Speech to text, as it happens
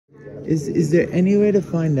Is there any way to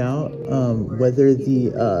find out whether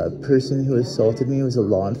the person who assaulted me was a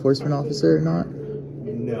law enforcement officer or not?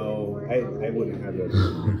 No, I wouldn't have that.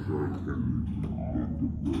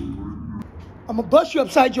 I'm gonna bust you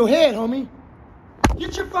upside your head, homie.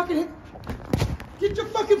 Get your fucking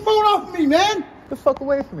phone off me, man. Get the fuck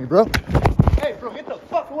away from me, bro. Hey, bro, get the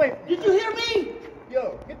fuck away from me. Did you hear me?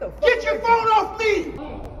 Yo, get the fuck Get your phone off me.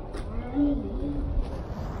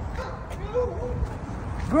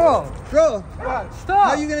 Bro, stop!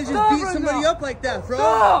 how are you gonna just beat somebody up like that, bro?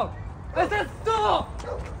 Stop! I said stop!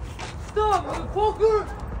 Stop, motherfucker!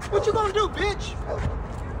 What you gonna do, bitch?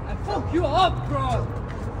 I fuck you up, bro!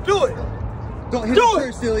 Do it! Don't hit Do him it.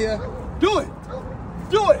 first, Celia. Do it!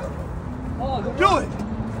 Do it! Oh, Do it!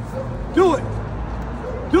 Do it!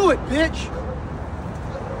 Do it, bitch!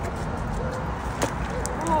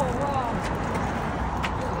 Oh, wow.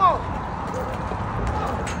 Come on!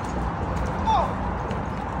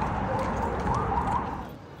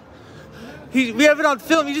 We have it on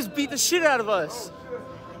film. He just beat the shit out of us.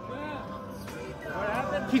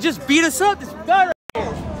 He just beat us up. This guy right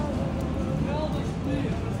here.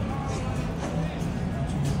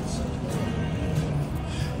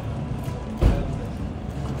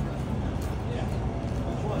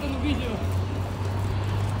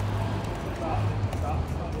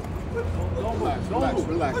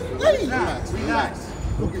 Relax.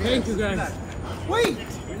 Thank you, guys. Wait!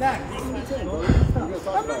 Relax.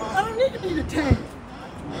 I don't need to be detained.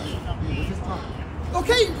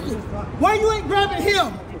 Okay, why you ain't grabbing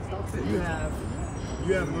him?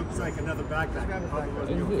 You have looks like another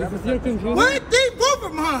backpack. Is it your computer? What? They both are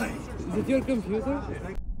mine. Is it your computer?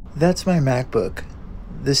 That's my MacBook.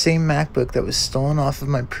 The same MacBook that was stolen off of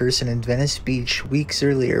my person in Venice Beach weeks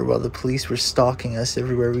earlier while the police were stalking us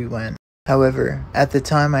everywhere we went. However, at the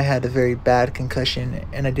time I had a very bad concussion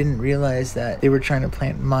and I didn't realize that they were trying to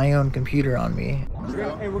plant my own computer on me.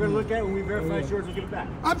 Hey, we're gonna look at it when we verify it's yours. We'll give it back.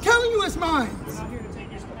 I'm telling you it's mine. I'm here to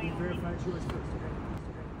take your stuff. We verify it's yours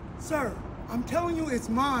first. Sir, I'm telling you it's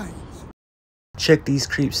mine. Check these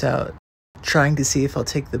creeps out, trying to see if I'll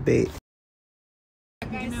take the bait.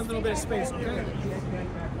 Give me a little bit of space, okay?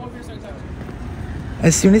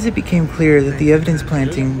 As soon as it became clear that the evidence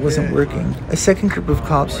planting wasn't working, a second group of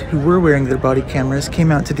cops who were wearing their body cameras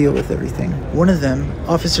came out to deal with everything. One of them,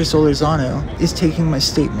 Officer Solorzano, is taking my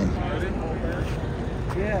statement.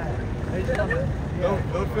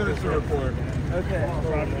 Don't finish the report. Okay.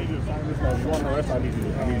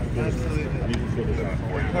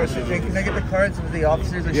 Can I get the cards of the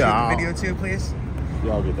officers I shot the video to, please?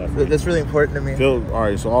 Yeah, I'll get that. That's really important to me. All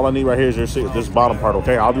right, so all I need right here is this bottom part,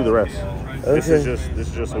 okay? I'll do the rest. Okay. This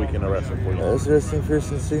is just so we can arrest him for you. That's arresting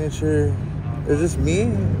person's signature. Is this me?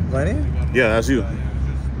 My name? Yeah, that's you.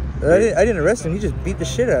 I didn't arrest him. He just beat the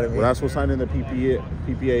shit out of me. Well, that's what signing the PPA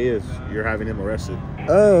is. You're having him arrested.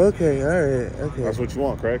 Oh, okay. All right. Okay. That's what you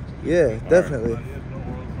want, correct? Yeah, definitely.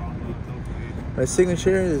 My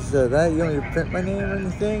signature is that. You want me to print my name or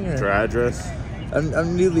anything? Or? Your address?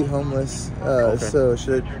 I'm newly homeless. Okay. So is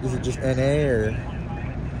it just NA or?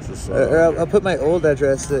 Just, Or I'll put my old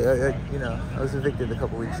address. I was evicted a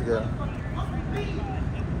couple weeks ago.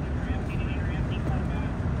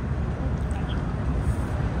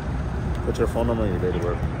 Put your phone number and your date of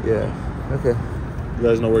birth. Yeah. Okay. You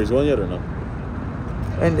guys know where he's going yet or no?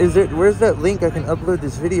 And where's that link I can upload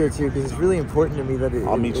this video to? Because it's really important to me that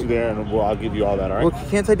I'll meet you there and I'll give you all that, all right? Well,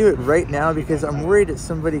 can't I do it right now? Because I'm worried that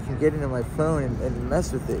somebody can get into my phone and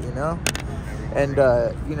mess with it, you know? And,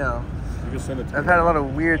 You can send it to I've me. had a lot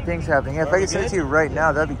of weird things happening. Yeah, if I could send it to you right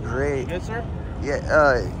now, that'd be great. Yes, sir?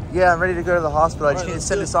 Yeah, I'm ready to go to the hospital. I just need to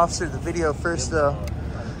send this officer the video first, though.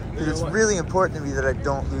 Because it's really important to me that I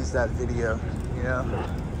don't lose that video, you know?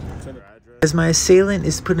 As my assailant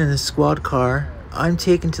is put in a squad car, I'm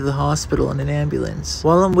taken to the hospital in an ambulance.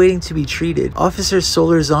 While I'm waiting to be treated, Officer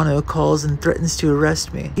Solorzano calls and threatens to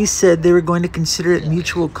arrest me. He said they were going to consider it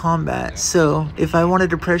mutual combat, so if I wanted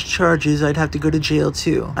to press charges, I'd have to go to jail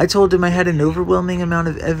too. I told him I had an overwhelming amount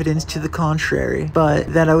of evidence to the contrary,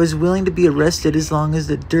 but that I was willing to be arrested as long as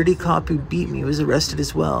the dirty cop who beat me was arrested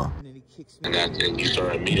as well. And you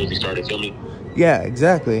immediately started filming? Yeah,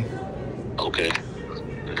 exactly. Okay.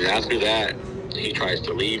 And after that, he tries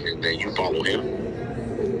to leave, and then you follow him?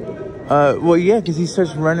 Well, yeah, because he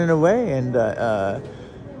starts running away, and,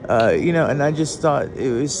 and I just thought it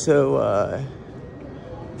was so,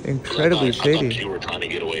 incredibly shady. I thought you were trying to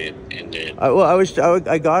get away, and then...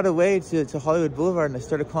 I got away to Hollywood Boulevard, and I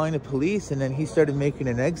started calling the police, and then he started making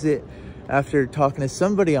an exit after talking to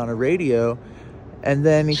somebody on a radio, and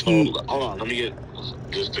then hold on, let me get,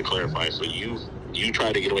 just to clarify, so you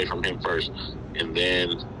tried to get away from him first, and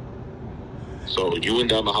then So you went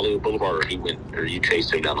down to Hollywood Boulevard, or you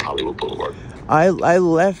chased him down to Hollywood Boulevard? I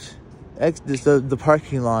left the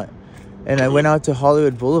parking lot, and I went out to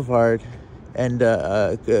Hollywood Boulevard, and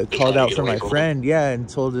called out for my friend. Yeah, and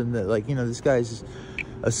told him that, like, you know, this guy's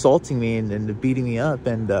assaulting me and beating me up,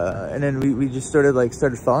 and then we just started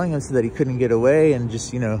following him so that he couldn't get away and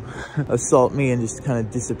just, you know, assault me and just kind of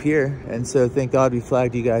disappear. And so thank God we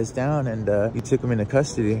flagged you guys down, and we took him into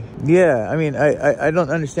custody. Yeah, I mean, I don't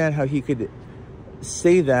understand how he could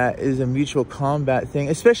say that is a mutual combat thing,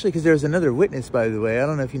 especially because there was another witness, by the way. I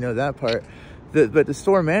don't know if you know that part, but the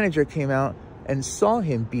store manager came out and saw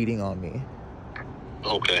him beating on me.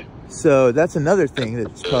 Okay. So that's another thing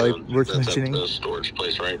that's probably worth mentioning. That's at the storage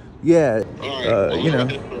place, right? Yeah. All right. Well, you know.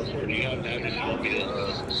 Do you have an address you want me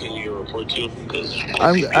to send you your report to?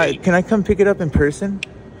 Can I come pick it up in person?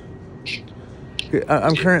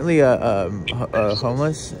 I'm currently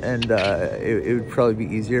homeless, and it would probably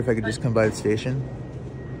be easier if I could just come by the station.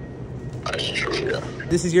 Sure, yeah.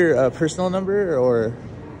 This is your personal number, or?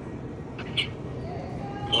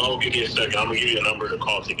 No, give me a second. I'm going to give you a number to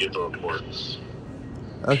call to get the reports.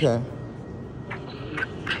 Okay.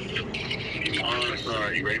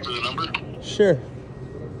 Sorry, you ready for the number? Sure.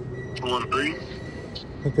 213.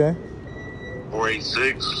 Okay.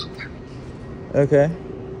 486. Okay.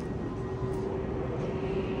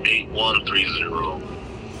 8130.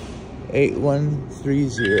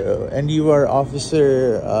 8130. And you are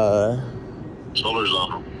Officer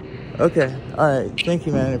Solorzano. Okay. All right. Thank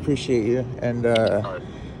you, man. I appreciate you. And All right.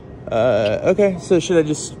 okay. So should I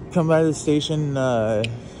just come by the station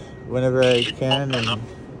whenever I can and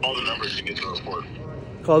Call the number to get the report.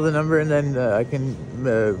 call the number, and then I can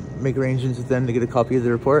make arrangements with them to get a copy of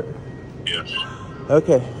the report? Yes.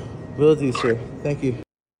 Okay. Will do, sir. Thank you.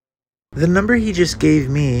 The number he just gave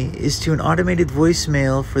me is to an automated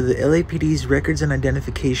voicemail for the LAPD's Records and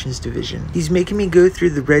Identifications Division. He's making me go through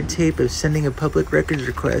the red tape of sending a public records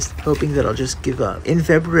request, hoping that I'll just give up. In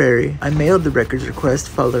February, I mailed the records request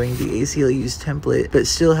following the ACLU's template, but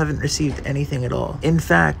still haven't received anything at all. In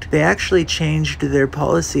fact, they actually changed their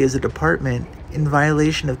policy as a department in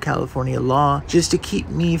violation of California law just to keep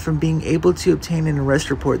me from being able to obtain an arrest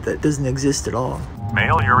report that doesn't exist at all.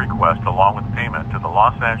 Mail your request along with payment to the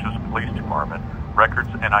Los Angeles Police Department Records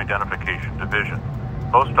and Identification Division,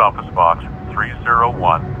 Post Office Box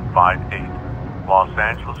 30158, Los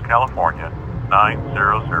Angeles, California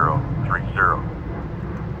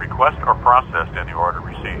 90030. Requests are processed in the order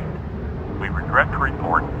received. We regret to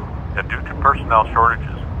report that due to personnel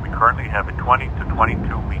shortages, we currently have a 20 to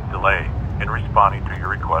 22 week delay in responding to your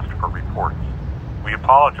request for reports. We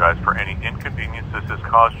apologize for any inconvenience this has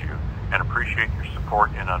caused you and appreciate your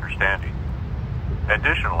support and understanding.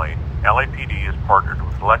 Additionally, LAPD is partnered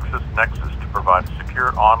with LexisNexis to provide a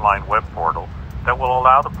secure online web portal that will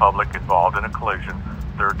allow the public involved in a collision,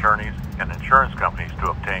 their attorneys, and insurance companies to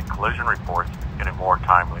obtain collision reports in a more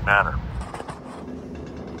timely manner.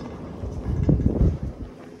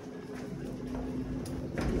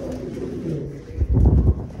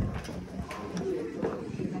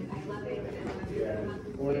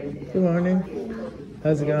 Good morning.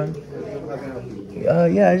 How's it going?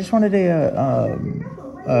 Yeah, I just wanted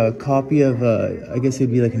a copy of, I guess it'd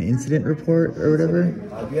be like an incident report or whatever. Do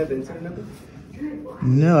you have the incident number?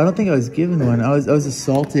 No, I don't think I was given one. I was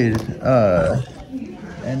assaulted.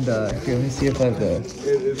 And here, let me see if I have the.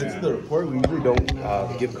 If it's the report, we usually don't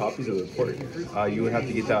give copies of the report. You would have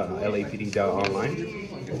to get that LAPD online.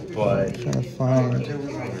 But I'm trying to find.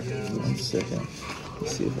 1 second.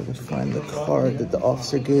 Let's see if I can find the card that the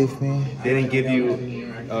officer gave me. they didn't give you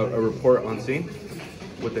a report on scene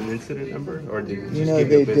with an incident number, or did You know,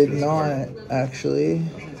 they did not actually,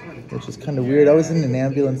 which is kind of weird. I was in an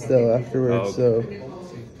ambulance though afterwards, so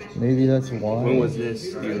maybe that's why. When was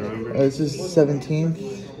this? Do you remember? This is 17th.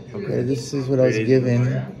 Okay, this is what I was given.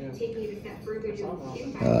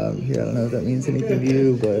 Here, I don't know if that means anything to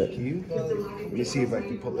you, but Let me see if I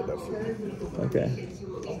can pull it up for you. okay.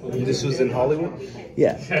 This was in Hollywood?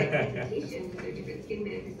 Yeah,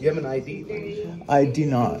 You have an ID? I do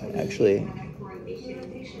not actually.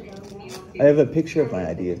 I have a picture of my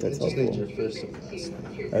ID if that's Just need helpful. your first and last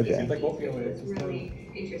name. Okay.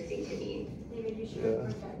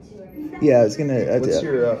 Yeah. Yeah, I was gonna. What's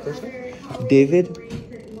your first name? David?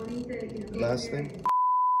 Last name?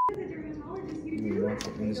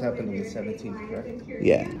 And this happened on the 17th, correct?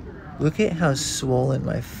 Yeah. Look at how swollen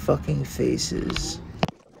my fucking face is.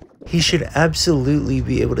 He should absolutely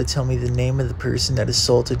be able to tell me the name of the person that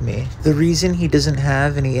assaulted me. The reason he doesn't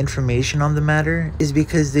have any information on the matter is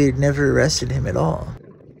because they never arrested him at all.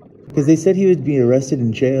 Because they said he would be arrested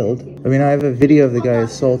and jailed. I mean, I have a video of the guy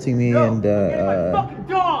assaulting me and, Fucking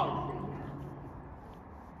dog!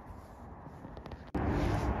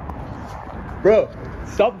 Bro,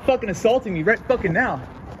 stop fucking assaulting me right fucking now.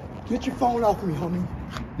 Get your phone off me, homie.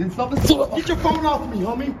 Then stop assaulting. Get your phone off me,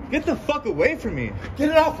 homie. Get the fuck away from me. Get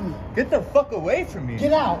it off me. Get the fuck away from me.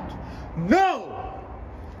 Get out. No!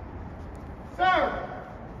 Sir!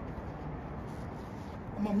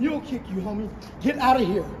 I'm gonna mule kick you, homie. Get out of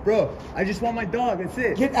here. Bro, I just want my dog, that's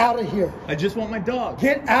it. Get out of here. I just want my dog.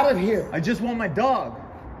 Get out of here. I just want my dog.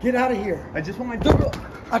 Get out of here. I just want my dog.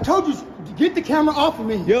 I told you, get the camera off of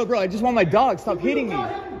me. Yo, bro, I just want my dog. Stop hitting me.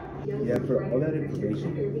 Yeah, for all that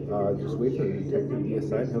information, just wait for the detective to be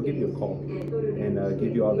assigned. He'll give you a call and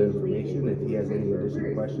give you all the information. If he has any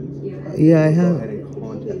additional questions, Yeah, I go have. ahead and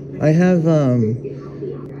contact him. I have,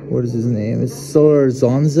 what is his name? It's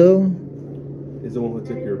Solorzonzo. Is the one who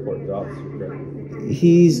took your report, the officer, correct?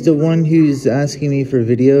 He's the one who's asking me for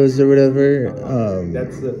videos or whatever.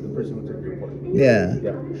 That's the person who took your report. Yeah.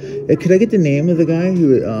 Yeah. Could I get the name of the guy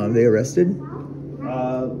who they arrested?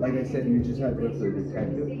 Like I said, you just have to go to the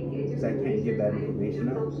detective, because I can't give that information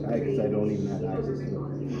out, because I don't even have access to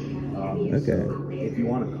it. Okay. So if you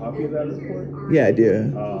want a copy of that report, Yeah, I do.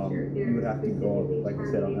 you would have to go, like I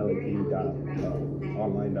said, on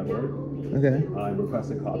LAPD.online.org. Okay. And request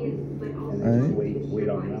a copy, and then just wait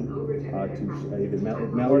on them to either mail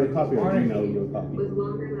you a copy or email you a copy.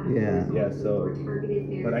 Yeah. Yeah. So,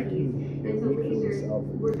 but I can wait for myself.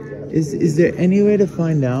 Is there any way to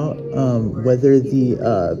find out whether the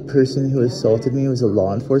person who assaulted me was a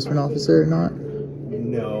law enforcement officer or not?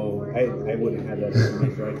 No, I wouldn't have that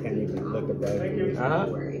information. I can't even look up that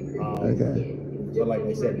information. Okay. But like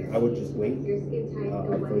I said, I would just wait for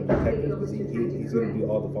the detective, because he's going to do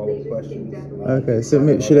all the follow-up questions. Okay, so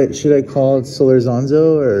should I call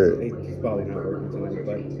Solorzonzo or? He's probably not working tonight,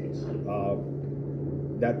 but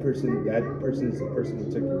that person is the person who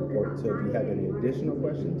took your report. So if you have any additional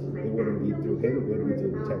questions, it wouldn't be through him, it would be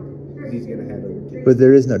through the detective, because he's going to handle the case. But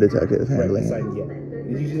there is no detective handling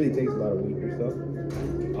it. It usually takes about a week or so.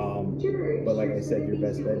 But like I said, your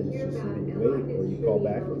best bet is just either you wait or you call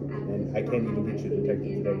back. And I can't even get you a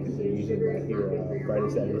detective today, because they're usually right here Friday,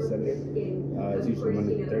 Saturday, Sunday. It's usually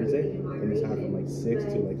Monday to Thursday, and it's time from like 6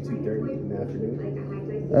 to like 2:30 in the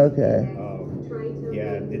afternoon. Okay.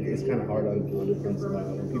 Yeah, it's kind of hard on when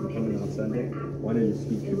people come in on Sunday wanting to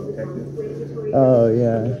speak to a detective. Oh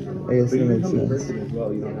yeah, I guess But that you can makes come in sense. person as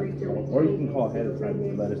well. You don't have to call, or you can call ahead of time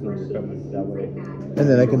and let us know you're coming. That way. And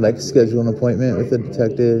then I can like schedule an appointment with the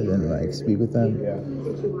detective and like speak with them. Yeah.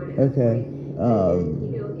 Okay.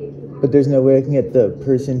 But there's no way I can get the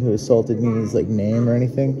person who assaulted me's like name or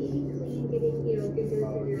anything.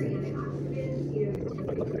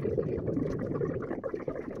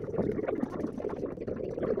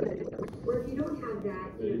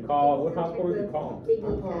 You call, what hospital did you call? I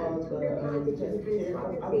called the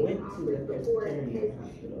I went to the Presbyterian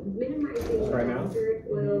hospital. Right now?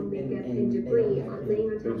 Did you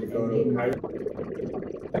go to high?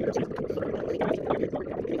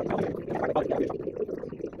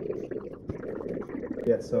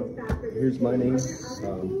 Yeah, so here's my name.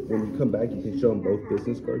 When you come back, you can show them both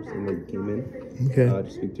business cards and where you came in. Okay. To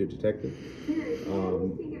speak to your detective.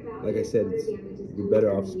 Like I said, you're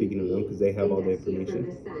better off speaking to them because they have all the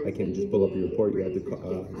information. I can't just pull up your report. You have to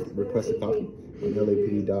request a copy on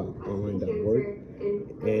LAPD.online.org.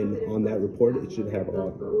 And on that report, it should have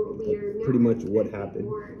pretty much what happened.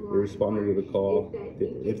 They responded with a call.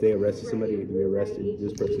 If they arrested somebody, we arrested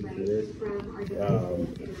this person for this.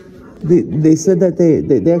 They said that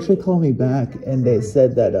they actually called me back and they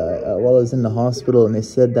said that while I was in the hospital, and they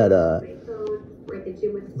said that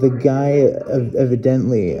the guy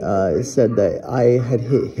evidently said that I had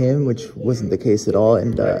hit him, which wasn't the case at all,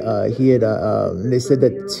 and he had they said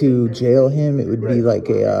that to jail him it would be like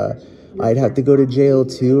I'd have to go to jail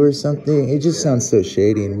too or something. It just sounds so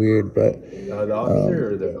shady and weird, but the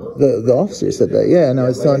officer or the officer said that, yeah, and I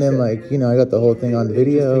was telling him, like, you know, I got the whole thing on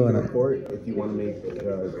video. And report, if you want to make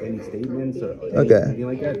any statements or anything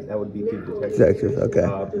like that, that would be through detective. Okay.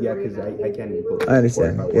 Yeah, because I can't even pull. I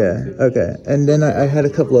understand. Yeah. Okay. And then I had a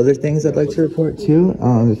couple other things I'd like to report too,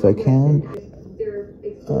 if I can.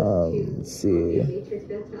 Let's see.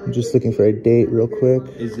 I'm just looking for a date real quick.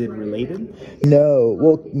 Is it related? No.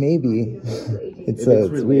 Well, maybe. It's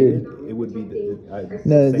weird. It would be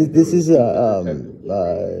no. This is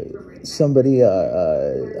somebody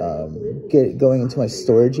going into my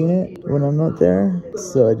storage unit when I'm not there.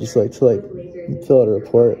 So I just like to fill out a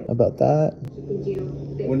report about that.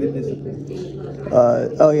 When did this happen?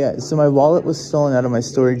 Oh yeah. So my wallet was stolen out of my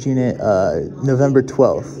storage unit November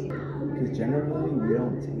 12th. Because generally we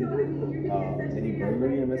don't take any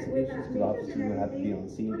burglary investigations because officers would have to be on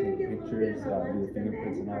scene, take pictures pictures, do the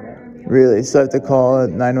fingerprints and all that. Really? So I have to call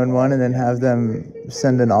 911 and then have them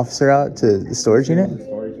send an officer out to the storage unit?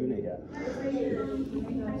 Storage unit, yeah.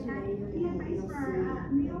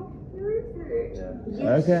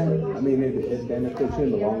 Okay. I mean, it's beneficial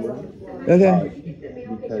in the long run. Okay.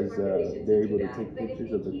 Because they're able to take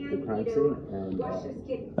pictures of the crime scene and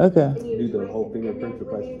Okay. do the whole fingerprints,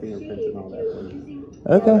 request fingerprints and all that for you.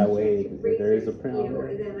 Okay. That way, if there is a print on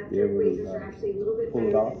there, they're able to pull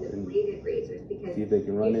it off and see if they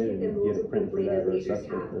can run it and get a print for that or a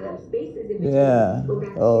suspect for that. Yeah.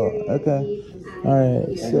 Oh, okay. All right.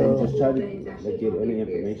 And then So. just try to get any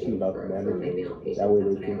information about the manager. That way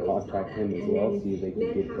they can contact him as well, see if they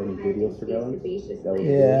can get any video surveillance. That would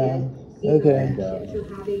Yeah. Okay.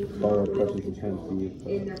 And follow up questions to him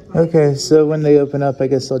see. Okay. So when they open up, I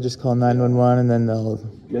guess I'll just call 911 and then they'll.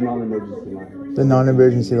 The non-emergency line. The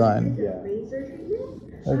non-emergency line. Yeah.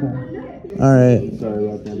 Okay. All right. Sorry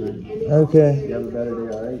about that, man. Okay. You have a better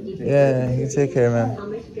day, all right? Yeah. You take care, man.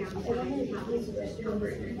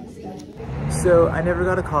 So I never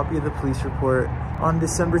got a copy of the police report. On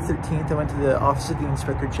December 13th, I went to the Office of the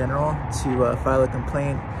Inspector General to file a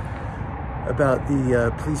complaint about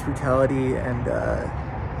the police brutality and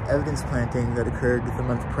evidence planting that occurred the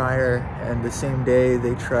month prior. And the same day,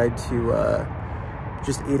 they tried to,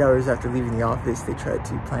 just 8 hours after leaving the office, they tried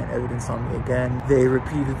to plant evidence on me again. They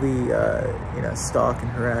repeatedly, stalk and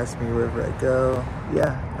harass me wherever I go.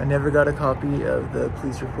 Yeah, I never got a copy of the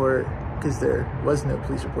police report, because there was no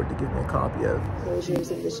police report to give me a copy of. Closures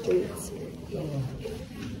of the streets.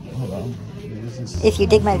 Hold on. If you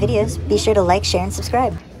dig my videos, be sure to like, share, and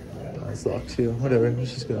subscribe. Oh, it's locked too. Whatever,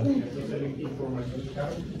 let's just go.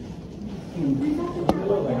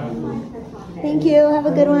 Thank you. Have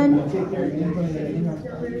a good one.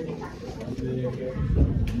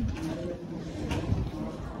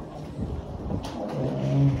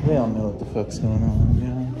 They all know what the fuck's going on, you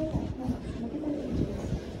know?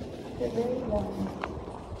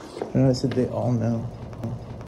 I said they all know.